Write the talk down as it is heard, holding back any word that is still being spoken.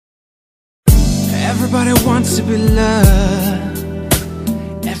Everybody wants to be loved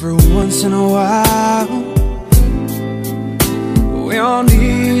every once in a while. We all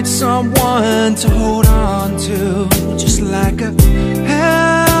need someone to hold on to, just like a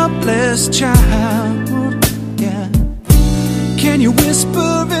helpless child. Yeah. Can you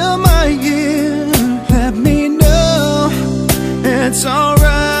whisper in my ear? Let me know it's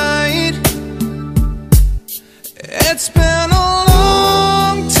alright. It's been a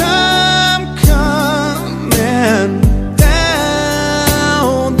long time coming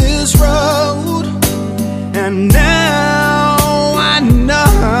down this road, and now I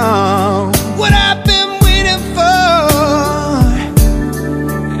know what I've been waiting for.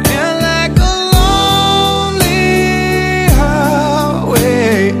 And like a lonely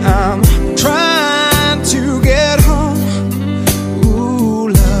highway, I'm trying to get home. Ooh,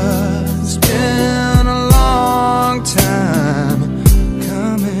 love's been a long time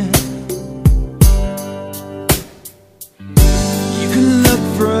coming. You can look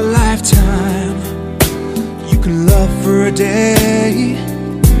for a lifetime, you can love for a day.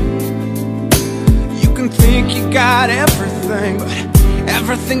 You can think you got everything, but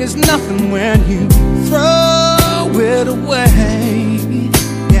everything is nothing when you throw it away.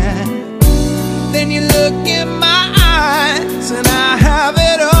 Yeah. Then you look in my eyes and I have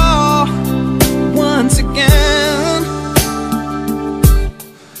it all once again.